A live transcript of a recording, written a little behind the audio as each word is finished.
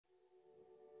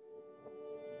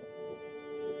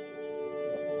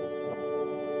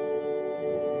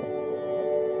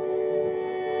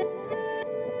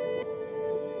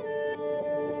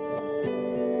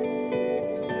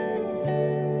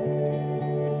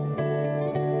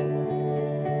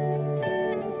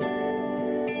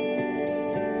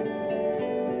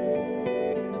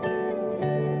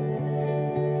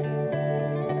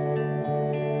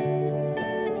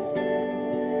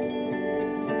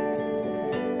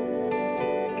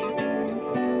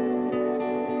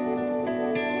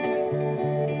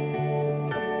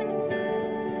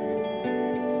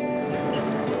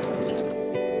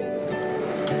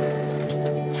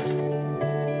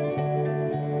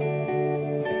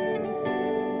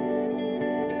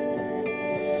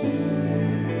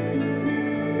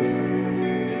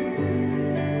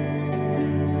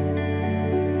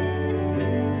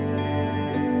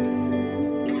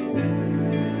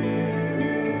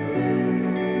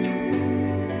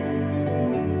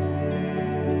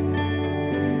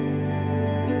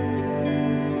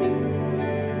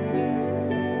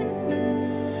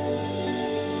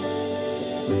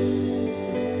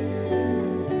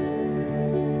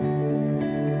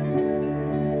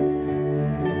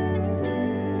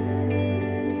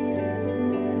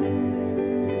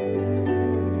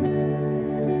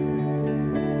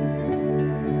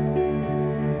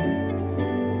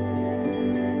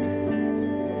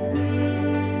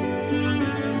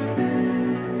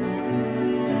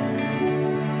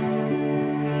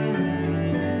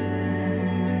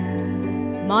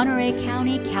Monterey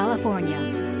County, California.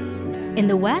 In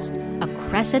the west, a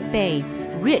crescent bay,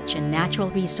 rich in natural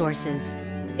resources.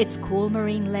 Its cool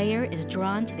marine layer is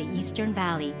drawn to the eastern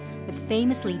valley, with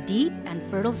famously deep and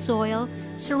fertile soil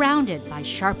surrounded by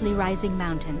sharply rising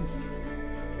mountains.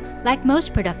 Like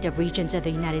most productive regions of the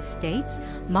United States,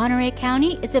 Monterey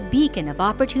County is a beacon of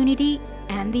opportunity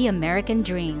and the American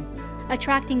dream,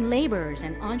 attracting laborers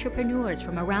and entrepreneurs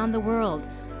from around the world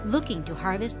looking to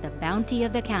harvest the bounty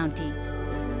of the county.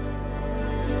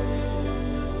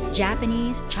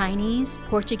 Japanese, Chinese,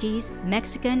 Portuguese,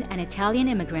 Mexican, and Italian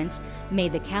immigrants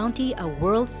made the county a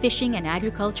world fishing and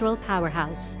agricultural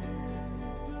powerhouse.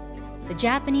 The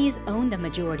Japanese owned the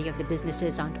majority of the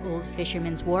businesses on Old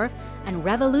Fisherman's Wharf and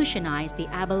revolutionized the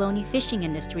abalone fishing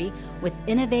industry with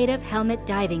innovative helmet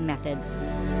diving methods.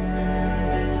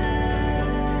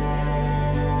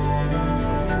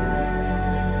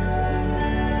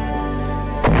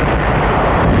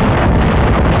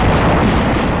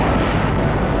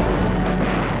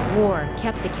 War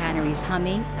kept the canneries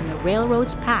humming and the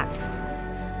railroads packed,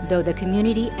 though the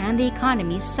community and the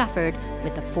economy suffered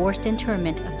with the forced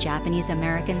internment of Japanese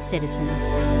American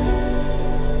citizens.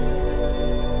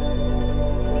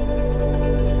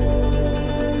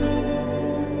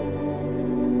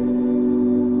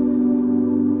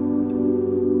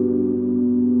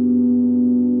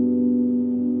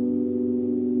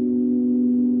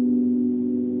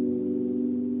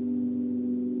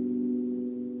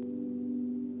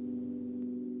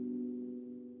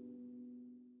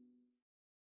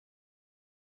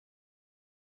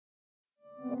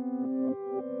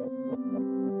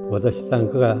私なん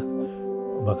かが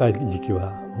若い時期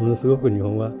はものすごく日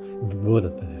本は貧乏だ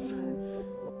ったです。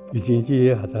1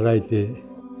日働いて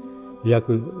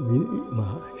約、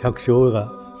100升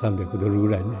が300ドルぐ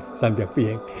らいね、300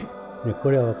円。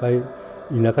これは若い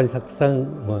田舎にたくさ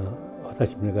ん、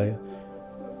私なんか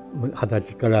20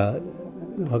歳から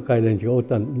若い連中が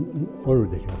おる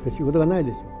でしょ。仕事がない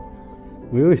でし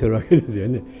ょ。用意してるわけですよ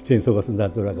ね。戦争が済んだ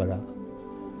後だから。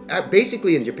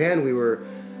Basically, in Japan, we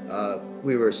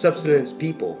were subsistence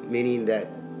people, meaning that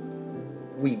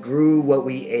we grew what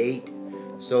we ate.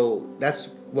 So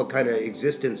that's what kind of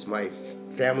existence my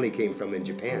family came from in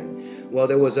Japan. Well,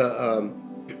 there was a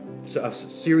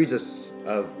series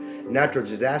of natural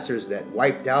disasters that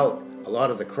wiped out a lot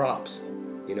of the crops,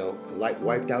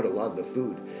 wiped out a lot of the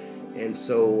food. And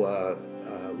so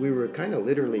we were kind of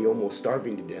literally almost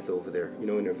starving to death over there,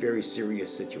 in a very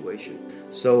serious situation.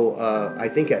 So I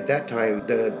think at that time,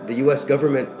 the U.S.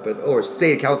 government, or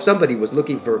state of California, somebody was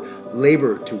looking for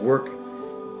labor to work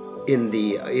in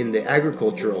the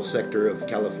agricultural sector of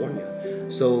California.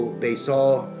 So they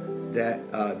saw that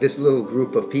this little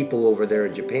group of people over there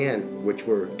in Japan, which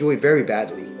were doing very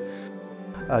badly.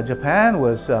 Japan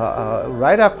was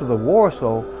right after the war,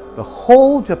 so the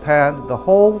whole Japan, the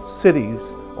whole cities,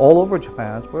 all over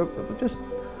Japan were just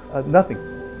nothing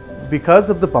because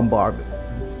of the bombardment,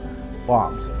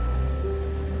 bombs.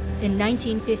 In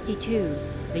 1952,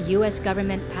 the U.S.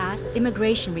 government passed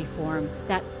immigration reform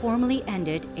that formally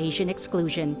ended Asian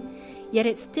exclusion. Yet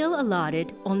it still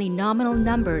allotted only nominal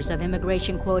numbers of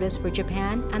immigration quotas for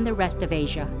Japan and the rest of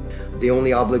Asia. The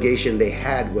only obligation they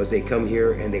had was they come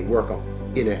here and they work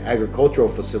in an agricultural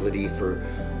facility for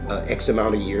X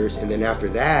amount of years, and then after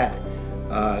that,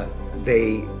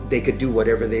 they could do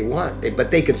whatever they want,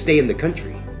 but they could stay in the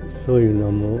country. そういう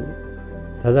のも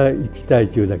ただ行きたい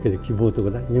というだけで希望とか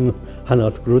何も花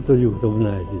を作ろうということも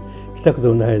ないし、来たこと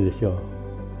もないでしょ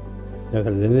う。だか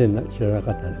ら全然知らな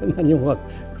かったんです。何も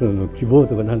その希望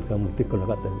とか何とか持ってこな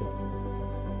かった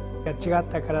んです。違っ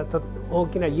たからと大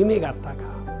きな夢があったか。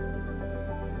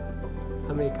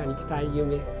アメリカに行きたい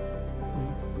夢。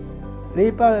レ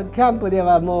イパーキャンプで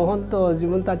はもう本当自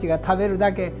分たちが食べる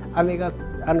だけ、雨が降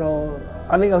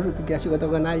るときは仕事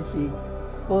がないし、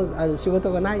仕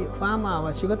事がない、ファーマー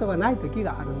は仕事がないとき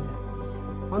があるんです。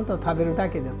本当食べるだ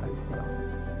けだったんですよ。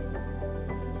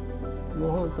も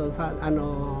う本当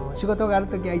仕事がある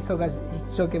ときは一生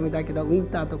懸命だけど、ウィン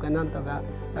ターとかなんとか、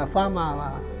ファーマー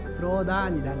はスローダウ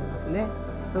ンになりますね。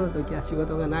その時は仕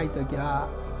事がないときは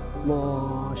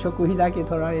もう食費だけ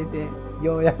取られて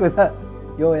ようやくだった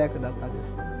んで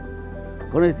す。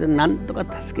この人なんとか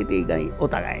助けていかない、お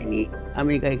互いにア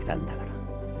メリカへ来たんだか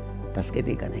ら助け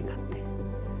ていかないかんっ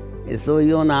て、そういう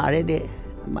ようなあれで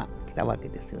来たわけ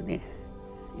ですよね。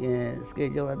スケ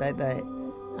ジュールはだいたい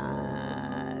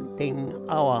10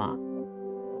アワ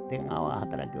ー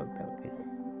働きよったわけ。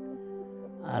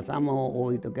朝も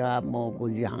多い時はもう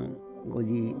5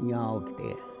時には起きて、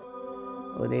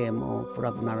それでもう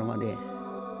暗くなるまで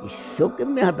一生懸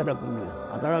命働くのよ。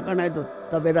働かないと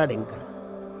食べられんから。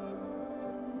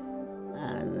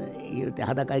言うて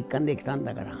裸一貫で来たん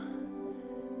だから、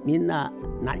みんな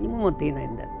何も持っていない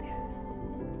んだって。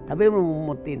食べ物も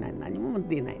持っていない、何も持っ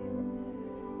ていない。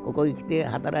ここに来て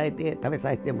働いて食べ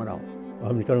させてもらおう。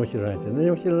アメリカの知らないし何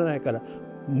も知らないから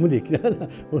無できたらも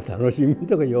う楽しみ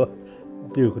とかよ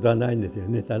っていうことはないんですよ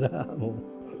ね。ただもう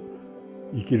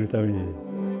生きるために。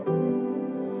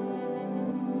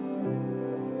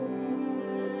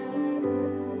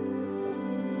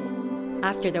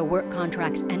After their work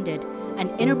contracts ended, an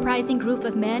enterprising group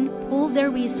of men pooled their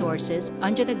resources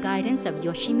under the guidance of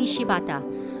Yoshimi Shibata,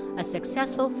 a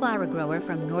successful flower grower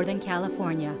from Northern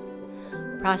California.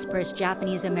 Prosperous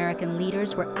Japanese-American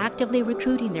leaders were actively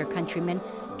recruiting their countrymen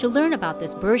to learn about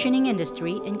this burgeoning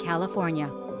industry in California.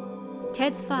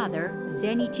 Ted's father,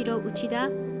 Zenichiro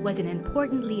Uchida, was an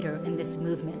important leader in this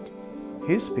movement.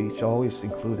 His speech always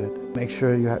included, make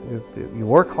sure you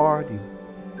work hard,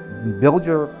 you build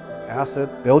your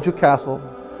asset, build your castle,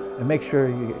 and make sure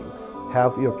you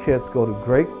have your kids go to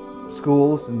great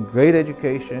schools and great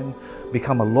education,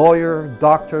 become a lawyer,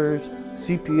 doctors,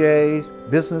 CPAs,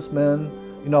 businessmen,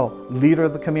 leader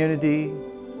of the community,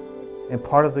 and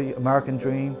part of the American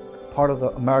dream, part of the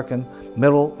American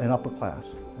middle and upper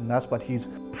class. And that's what he's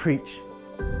preached,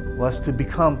 was to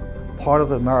become part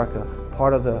of America,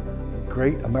 part of the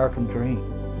great American dream.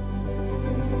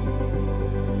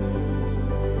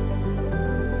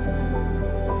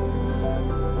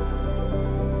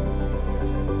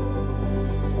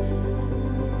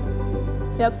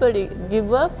やっぱりギ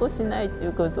ブアップしないとい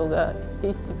うことが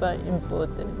一番インポー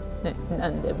テントね、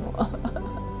何でも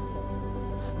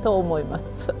と思いま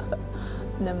す。で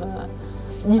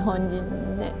日本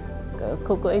人ね、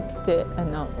ここへ来て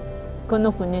こ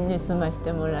の国に住まし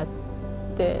てもらっ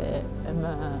て、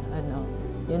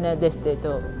ユナイテッドステー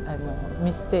ト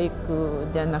ミステイク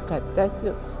じゃなかった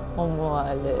と思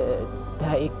われ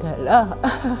たいから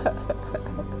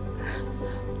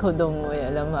子供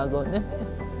やら孫ね、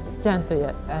ちゃんと迷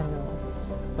惑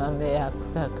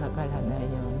がかからないよ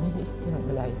うにして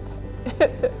もらいたい。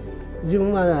自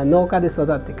分は農家で育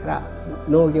ってから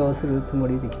農業をするつも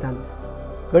りで来たんです。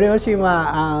ご両親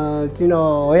はうち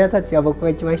の親たちは僕が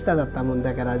一番下だったもん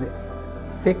だから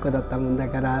末っ子だったもんだ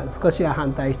から少しは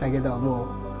反対したけども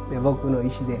う僕の意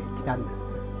思で来たんです。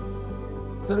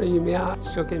その夢は一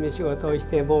生懸命仕事をし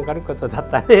て儲かることだっ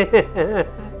たね。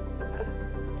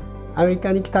アメリ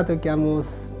カに来た時はもう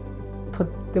とっ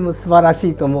ても素晴らし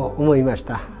いとも思いまし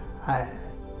た。はい。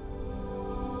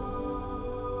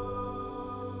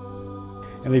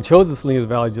And they chose the Salinas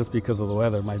Valley just because of the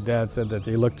weather. My dad said that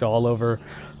they looked all over,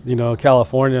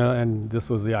 California, and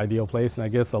this was the ideal place. And I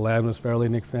guess the land was fairly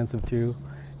inexpensive too.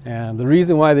 And the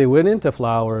reason why they went into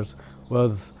flowers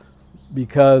was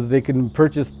because they can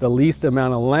purchase the least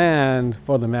amount of land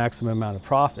for the maximum amount of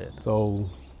profit. So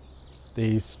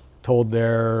they told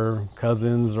their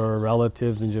cousins or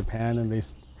relatives in Japan, and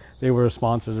they were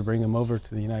sponsored to bring them over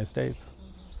to the United States.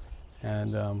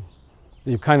 And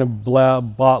they kind of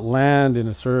bought land in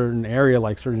a certain area,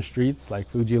 like certain streets, like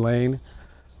Fuji Lane,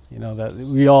 that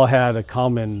we all had a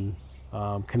common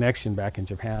connection back in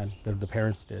Japan, that the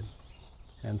parents did.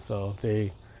 And so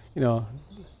they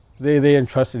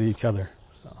entrusted each other.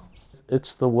 So.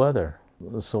 It's the weather.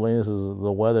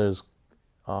 The weather is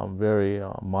very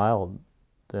mild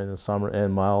during the summer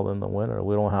and mild in the winter.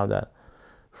 We don't have that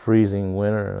freezing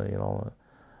winter,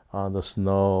 the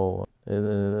snow.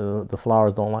 The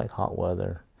flowers don't like hot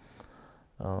weather.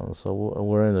 So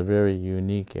we're in a very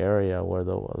unique area where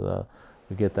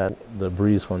we get the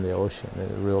breeze from the ocean, and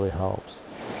it really helps.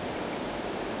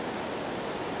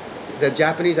 The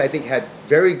Japanese, I think, had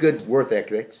very good work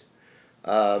ethics,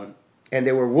 and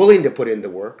they were willing to put in the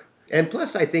work. And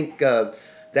plus, I think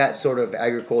that sort of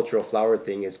agricultural flower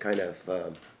thing is kind of,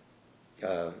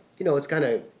 it's kind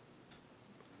of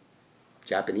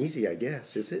Japanesey, I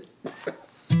guess, is it?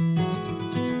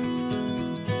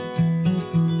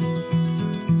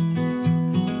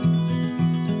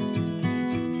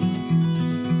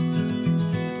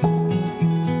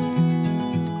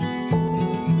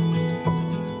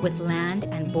 With land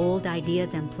and bold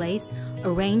ideas in place,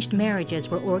 arranged marriages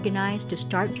were organized to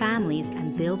start families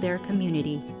and build their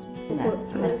community. も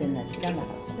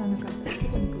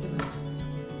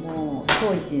う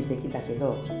遠い親戚だけ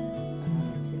ど、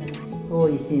遠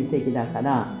い親戚だか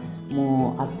ら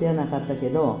もう会ってはなかったけ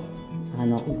ど、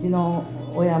うちの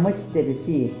親も知ってる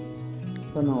し、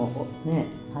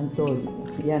半島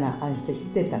嫌な人知っ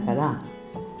てたから、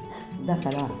だか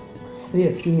らそれ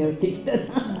を信用してきた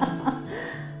な。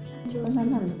そんな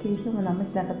の緊張も何もし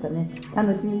なかったね。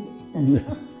楽しみにしたね。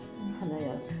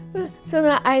そ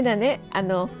の間ね、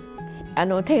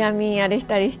手紙あれし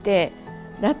たりして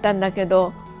だったんだけ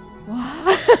ど、わあ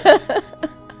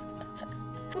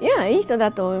いやいい人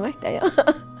だと思いましたよ。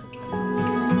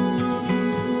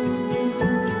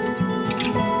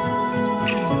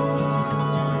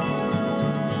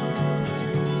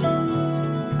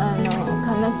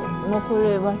もうこ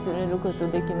れ忘れること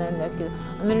できないんだけど、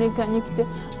アメリカに来て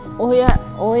親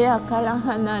から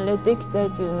離れてきたっ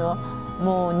ていうのは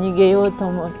もう逃げようと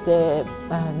思って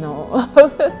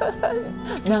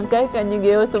何回か逃げ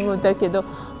ようと思ったけど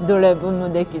ドライブも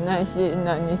できないし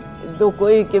ど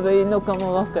こへ行けばいいのか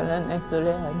もわからない。それ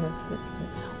はね。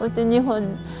そして日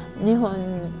本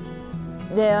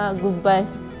ではグッバイ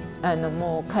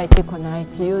もう帰ってこないっ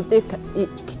て言うて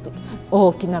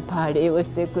大きなパーリーをし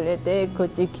てくれてこっ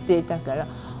ち来ていたから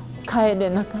帰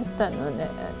れなかったのね。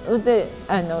で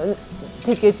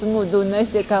テケツもどんな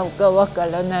して買うかわか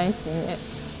らないしね。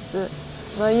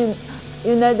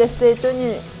ユナイテッドステ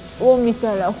ートを見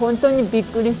たら本当にびっ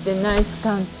くりしてナイス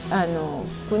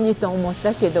国と思っ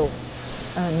たけど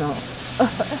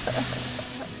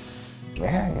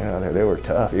Man, you know, they were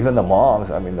tough. Even the moms,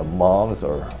 I mean, the moms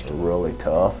are really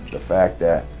tough. The fact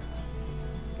that,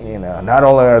 you know, not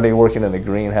only are they working in the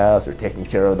greenhouse, they're taking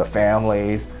care of the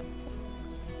families.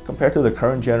 Compared to the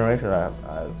current generation,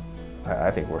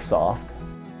 I think we're soft.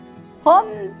 本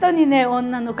当にね、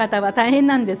女の方は大変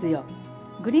なんですよ。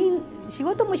仕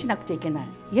事もしなくちゃいけない。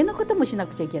家のこともしな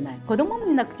くちゃいけない。子供も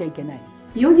見なくちゃいけない。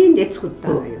4人で作った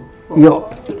のよ。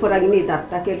プラグミだっ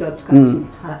たけど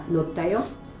乗ったよ。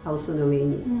ハウスの上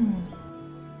に。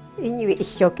一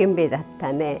生懸命だっ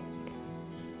たね。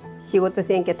仕事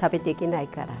せんけ食べていけない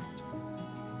から。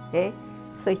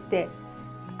そ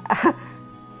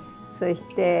し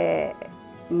て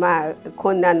まあ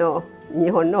こんなの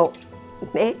日本の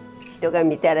ね人が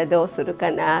見たらどうするか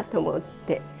なと思っ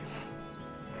て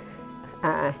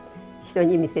人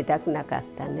に見せたくなかっ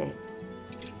たね。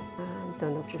ど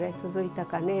のくらい続いた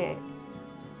かね。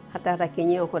働き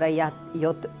人をほら雇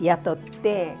っ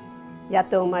て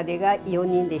雇うまでが4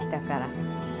人でしたから。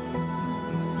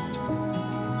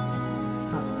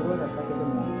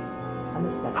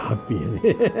ハッピー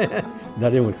やね。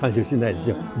誰も干渉しないで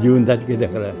しょ。自分たちだ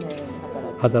から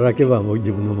働けばもう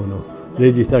自分のものを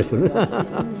レジしたりする。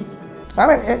I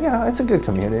mean, you know, it's a good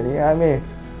community. I mean,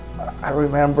 I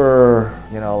remember,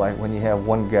 you know, like when you have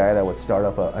one guy that would start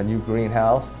up a new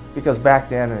greenhouse, because back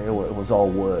then it was all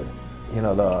wood. You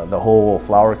know, the whole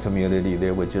flower community,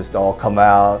 they would just all come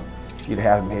out. You'd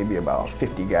have maybe about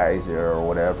 50 guys there or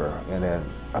whatever. And then,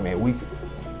 I mean, we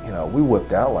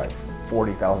whipped out like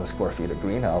 40,000 square feet of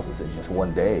greenhouses in just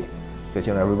one day. Because,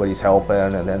 you know, everybody's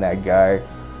helping, and then that guy,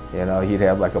 you know, he'd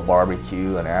have like a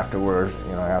barbecue, and afterwards,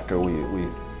 you know, after we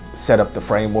set up the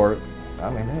framework, I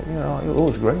mean, you know, it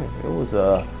was great. It was,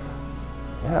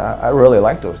 yeah, I really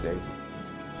liked those days.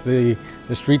 The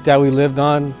street that we lived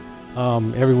on,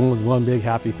 everyone was one big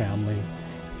happy family.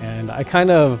 And I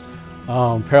kind of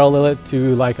parallel it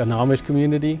to like an Amish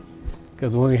community,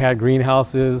 because when we had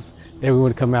greenhouses, everyone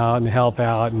would come out and help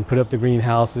out and put up the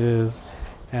greenhouses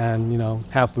and, you know,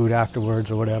 have food afterwards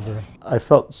or whatever. I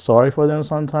felt sorry for them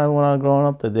sometimes when I was growing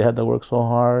up, that they had to work so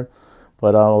hard,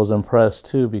 but I was impressed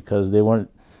too, because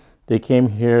they came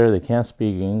here, they can't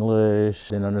speak English,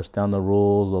 didn't understand the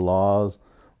rules, the laws,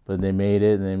 but they made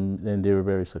it, and they were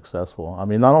very successful. I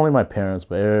mean, not only my parents,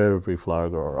 but every flower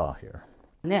grower out here.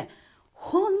 ね、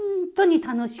本当に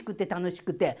楽しく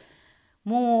て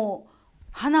もう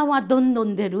花はどんど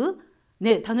ん出る。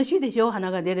ね、楽しいでしょ。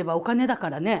花が出ればお金だか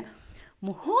らね。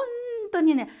もう本当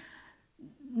にね、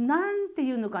なんて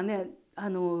いうのかね、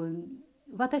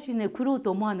私ね、苦労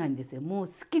と思わないんですよ。もう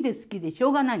好きでしょ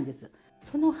うがないんです。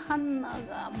その花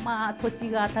がまあ土地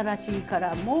が新しいか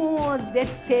らもう出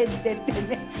て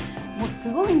ね、もう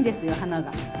すごいんですよ、花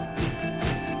が。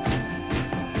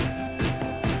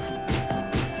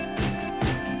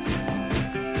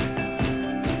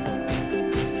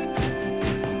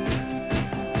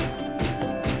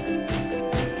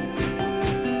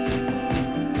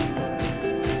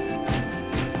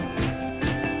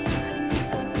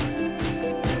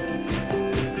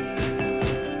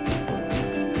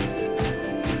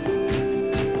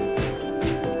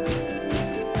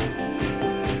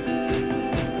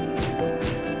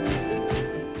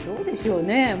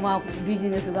ね、まあ、ビジ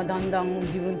ネスがだんだん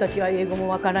自分たちは英語も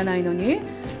わからないのに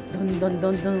どん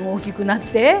どん大きくなっ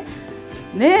て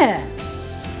ね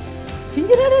え信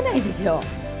じられないでしょ。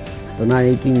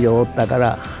隣近所おったか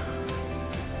ら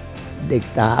でき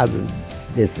たはず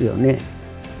ですよね。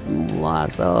もう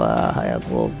朝は早く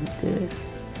起きて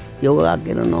夜が明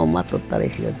けるのを待っとったり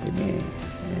しよってね、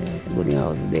グリーンハ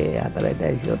ウスで働いた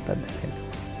りしよったんだけ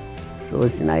ど、そう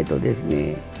しないとです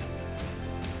ね、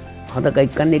裸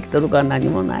一貫で生きとるから何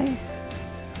もない。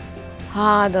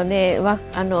ハードね、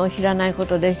知らないこ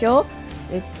とでしょ。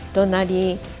で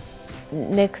隣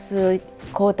ネクス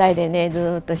交代でね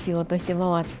ずっと仕事して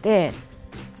回って、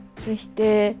そし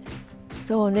て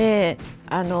そうね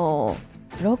6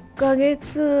ヶ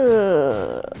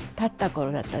月経った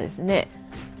頃だったですね。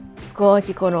少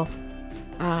しこの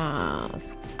カー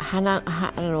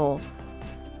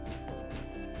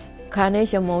ネー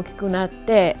ションも大きくなっ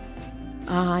て、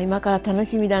今から楽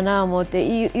しみだな思っ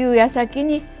て言う矢先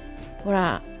にほ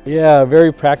ら。Yeah,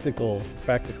 very practical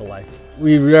life.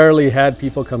 We rarely had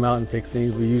people come out and fix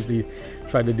things. We usually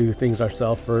try to do things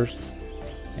ourselves first.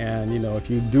 And if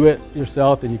you do it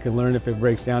yourself, then you can learn if it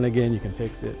breaks down again, you can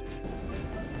fix it.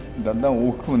 だんだん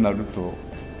大きくなると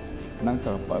なん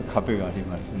かやっぱ壁があり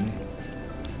ますね。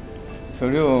そ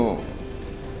れを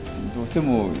どうして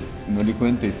も乗り越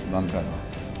えてしまうから、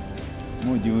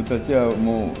もう自分たちは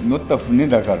もう乗った船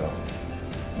だから、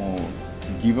もう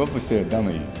ギブアップしてはダ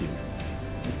メっていう。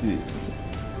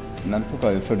なんと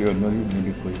かそれを乗り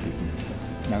越えていく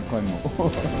何回も。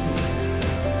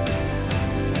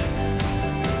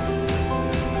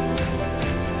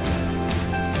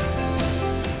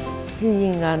主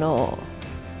人が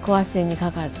高圧線に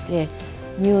かかって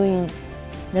入院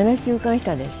7週間し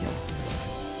たでしょ。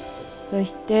そ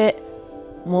して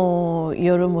もう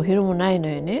夜も昼もないの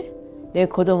よね。で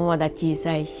子供まだ小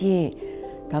さいし、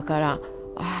だから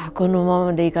このま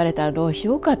まで行かれたらどうし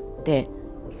ようかって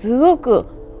すごく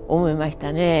思いまし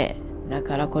たね。だ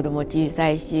から子供小さ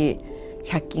いし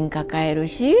借金抱える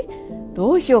し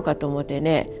どうしようかと思って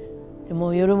ね。で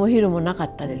も夜も昼もなか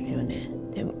ったですよね。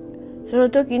でもその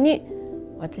時に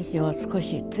私は少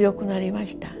し強くなりま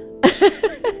した。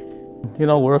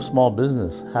We're a small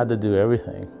business, had to do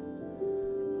everything.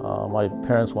 My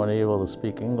parents weren't able to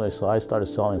speak English, so I started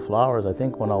selling flowers, I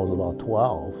think when I was about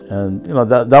 12. And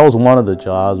that was one of the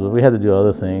jobs, but we had to do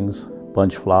other things,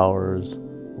 bunch flowers.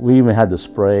 We even had to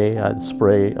spray. I had to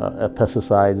spray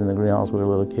pesticides in the greenhouse when we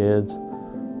were little kids,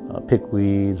 pick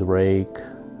weeds, rake.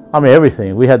 I mean,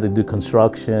 everything. We had to do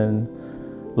construction.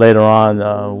 Later on,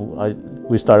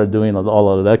 we started doing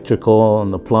all the electrical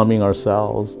and the plumbing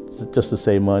ourselves, just to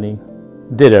save money.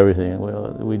 Did everything.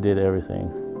 We did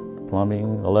everything.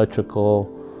 Plumbing, electrical,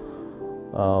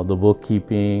 the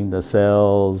bookkeeping, the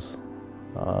sales,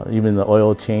 even the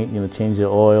oil change, change the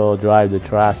oil, drive the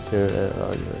tractor.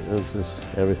 It was just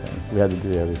everything. We had to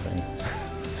do everything.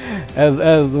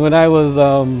 As when I was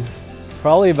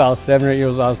probably about 7 or 8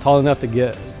 years old, I was tall enough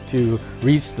to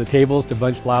reach the tables to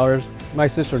bunch flowers. My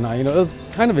sister and I, it was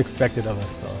kind of expected of us.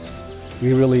 So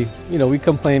we really, we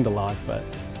complained a lot, but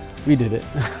we did it.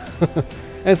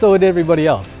 And so did everybody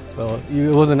else. So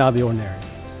it wasn't out of the ordinary.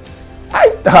 I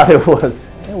thought it was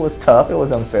tough. It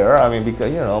was unfair. I mean,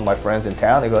 because my friends in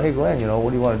town, they go, "Hey, Glenn, what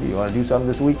do you want to do? You want to do something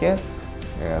this weekend?"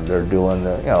 And they're doing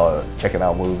checking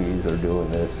out movies or doing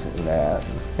this and that.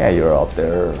 Yeah, you're out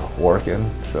there working.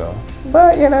 So,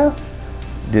 but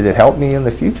did it help me in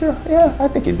the future? Yeah, I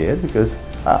think it did because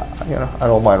I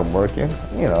don't mind them working.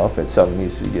 If it's something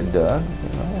needs to get done,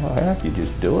 heck, you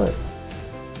just do it.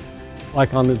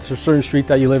 Like on the certain street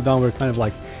that you lived on, we're kind of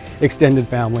like extended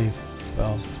families.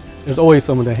 So there's always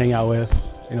someone to hang out with,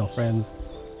 friends.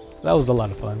 So that was a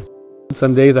lot of fun.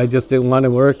 Some days I just didn't want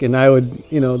to work, and I would,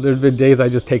 there's been days I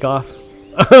just take off.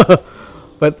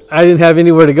 But I didn't have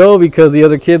anywhere to go because the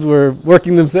other kids were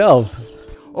working themselves.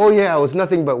 Oh yeah, it was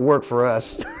nothing but work for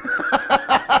us.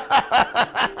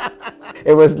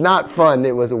 It was not fun,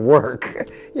 it was work.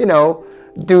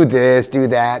 Do this, do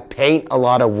that, paint a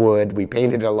lot of wood. We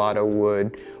painted a lot of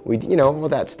wood. We, all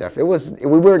that stuff. We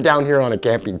were down here on a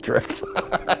camping trip.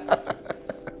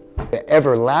 The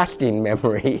everlasting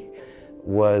memory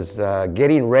was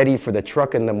getting ready for the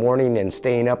truck in the morning and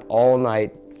staying up all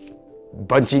night,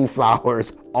 bunching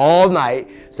flowers all night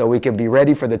so we could be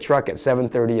ready for the truck at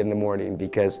 7:30 in the morning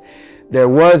because there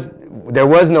was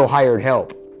no hired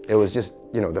help. It was just,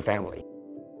 the family.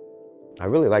 I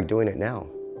really like doing it now.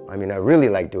 I mean, I really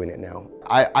like doing it now.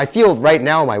 I feel right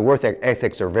now my work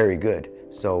ethics are very good.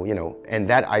 So, and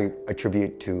that I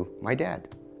attribute to my dad.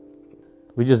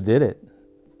 We just did it.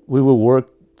 We would work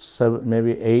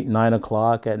maybe 8, 9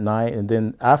 o'clock at night, and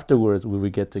then afterwards we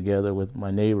would get together with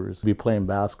my neighbors. We'd be playing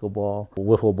basketball,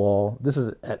 wiffle ball. This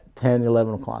is at 10,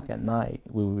 11 o'clock at night.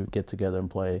 We would get together and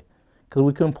play because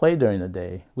we couldn't play during the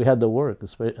day. We had to work,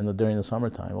 especially during the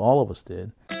summertime. All of us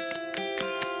did.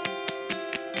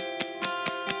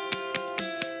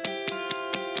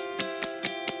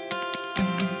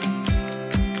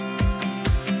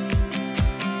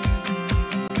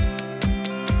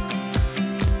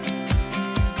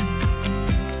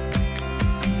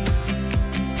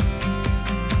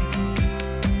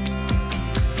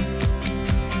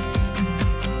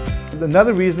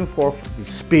 Another reason for the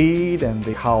speed and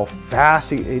how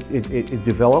fast it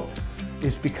developed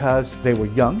is because they were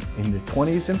young, in the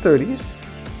 20s and 30s,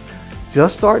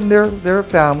 just starting their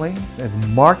family, and the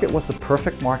market was the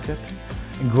perfect market,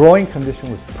 and growing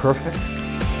condition was perfect.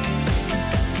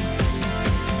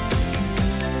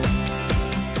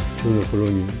 その頃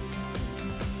に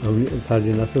サ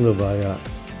リナスの場合は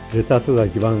レタスが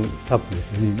一番タップで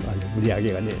すね、売り上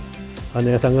げがね。花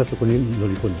屋さんがそこに乗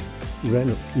り込んだぐらい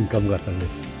のインカムがあったんで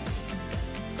す。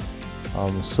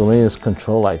Salinas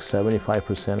controlled like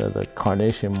 75% of the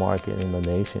carnation market in the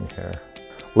nation here.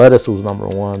 Lettuce was number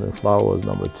 1 and flower was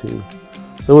number 2.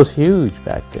 So it was huge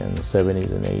back then in the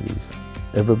 70s and 80s.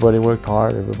 Everybody worked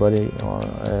hard, everybody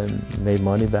and made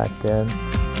money back then.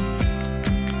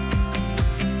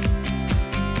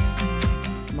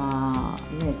 ま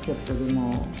あね、ちょっとで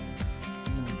も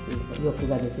欲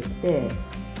が出てきて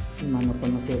今のこ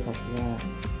の生活が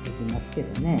できますけ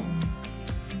どね。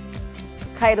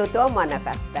帰ろうとは思わな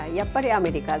かった。やっぱりア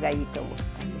メリカがいいと思っ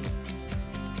たね。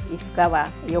いつかは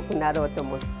良くなろうと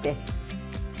思って、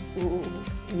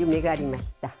夢がありま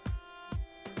した。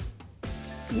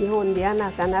日本では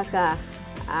なかなか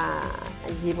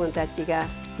自分たちが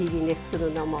ビジネスす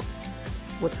るのも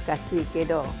難しいけ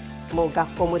ど、もう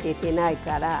学校も出てない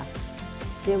から、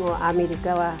でもアメリ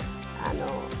カは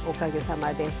おかげさ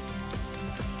まで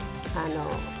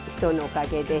人のおか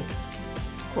げで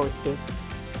こうして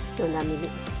人並みに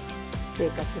生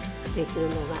活できるの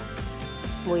が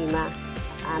もう今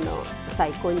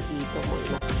最高にいいと思い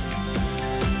ます。